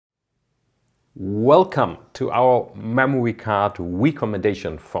Welcome to our memory card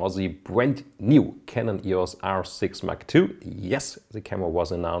recommendation for the brand new Canon EOS R6 Mark II. Yes, the camera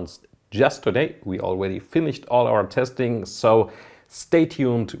was announced just today. We already finished all our testing, so stay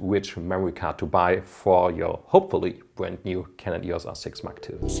tuned which memory card to buy for your hopefully brand new Canon EOS R6 Mark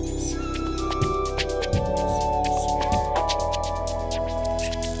II.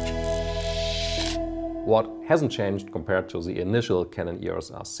 What hasn't changed compared to the initial Canon EOS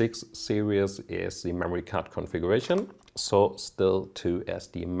R6 series is the memory card configuration, so still 2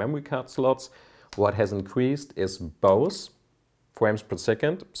 SD memory card slots. What has increased is both frames per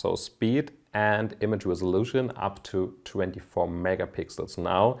second, so speed, and image resolution up to 24 megapixels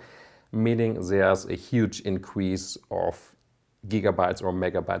now, meaning there's a huge increase of gigabytes or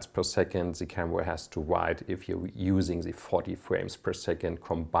megabytes per second the camera has to write if you're using the 40 frames per second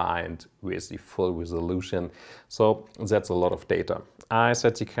combined with the full resolution. So that's a lot of data. I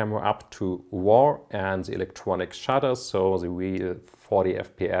set the camera up to RAW and the electronic shutter, so the real 40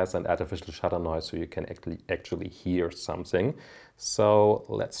 FPS and artificial shutter noise, so you can actually hear something. So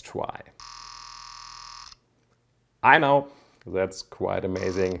let's try. I know, that's quite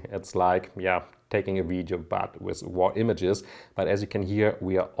amazing. It's like, yeah, taking a video but with raw images, but as you can hear,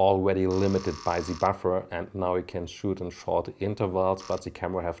 we are already limited by the buffer, and now we can shoot in short intervals, but the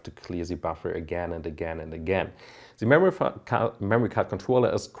camera have to clear the buffer again and again and again. The memory card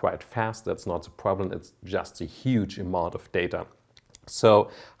controller is quite fast, that's not the problem, it's just a huge amount of data.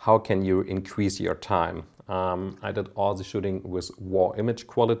 So how can you increase your time? I did all the shooting with raw image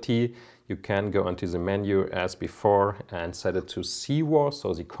quality. You can go into the menu as before and set it to CRAW,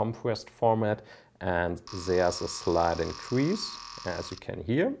 so the compressed format, and there's a slight increase, as you can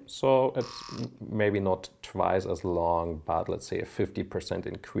hear. So it's maybe not twice as long, but let's say a 50%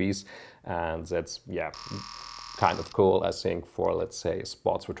 increase, and that's, yeah, kind of cool, I think, for, let's say,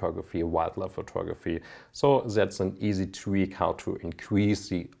 sports photography, wildlife photography. So that's an easy tweak how to increase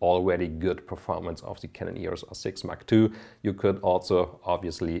the already good performance of the Canon EOS R6 Mark II. You could also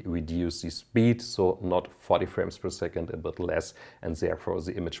obviously reduce the speed, so not 40 frames per second, a bit less, and therefore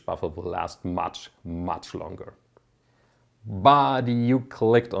the image buffer will last much, much longer. But you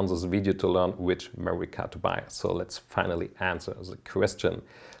clicked on this video to learn which memory card to buy, so let's finally answer the question.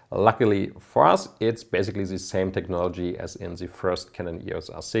 Luckily for us, it's basically the same technology as in the first Canon EOS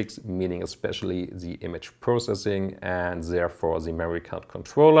R6, meaning especially the image processing and therefore the memory card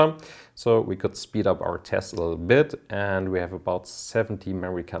controller. So we could speed up our tests a little bit, and we have about 70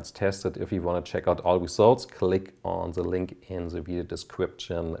 memory cards tested. If you want to check out all results, click on the link in the video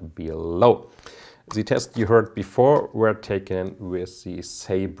description below. The tests you heard before were taken with the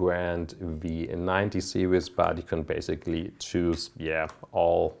Say brand V90 series, but you can basically choose, yeah,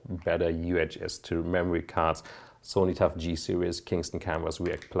 all better UHS-II memory cards. Sony TUF G series, Kingston cameras,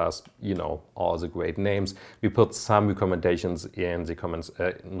 React Plus, you know, all the great names. We put some recommendations in the comments,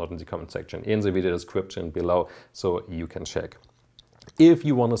 not in the comment section, in the video description below, so you can check. If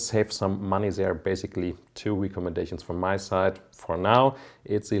you want to save some money, there are basically 2 recommendations from my side. For now,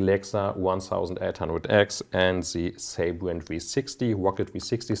 it's the Lexa 1800X and the Say brand V60, Rocket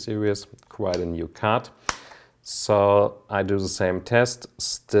V60 series, quite a new card. So I do the same test,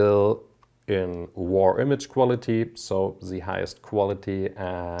 still in raw image quality, so the highest quality,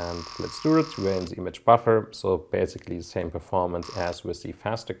 and let's do it. We're in the image buffer, so basically the same performance as with the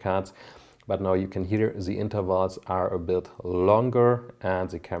faster cards. But now you can hear the intervals are a bit longer and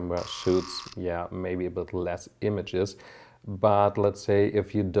the camera shoots, yeah, maybe a bit less images. But let's say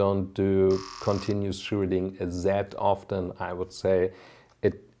if you don't do continuous shooting that often, I would say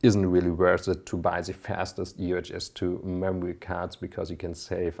it isn't really worth it to buy the fastest UHS-II memory cards, because you can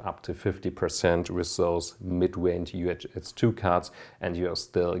save up to 50% with those mid-range UHS-II cards and you're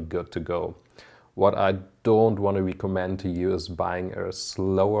still good to go. What I don't want to recommend to you is buying a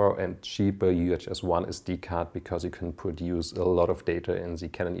slower and cheaper UHS-I SD card, because you can produce a lot of data in the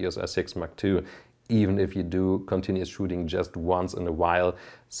Canon EOS R6 Mark II, even if you do continuous shooting just once in a while.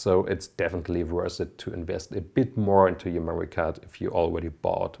 So it's definitely worth it to invest a bit more into your memory card if you already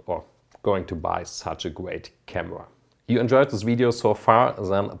bought or going to buy such a great camera. You enjoyed this video so far,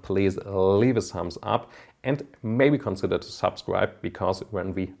 then please leave a thumbs up and maybe consider to subscribe, because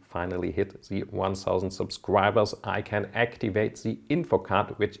when we finally hit the 1000 subscribers, I can activate the info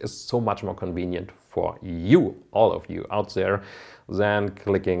card, which is so much more convenient for you, all of you out there, than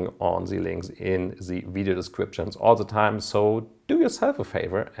clicking on the links in the video descriptions all the time. So do yourself a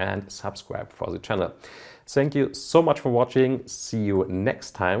favor and subscribe for the channel. Thank you so much for watching. See you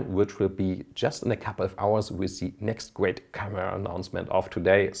next time, which will be just in a couple of hours with the next great camera announcement of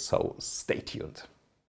today. So stay tuned.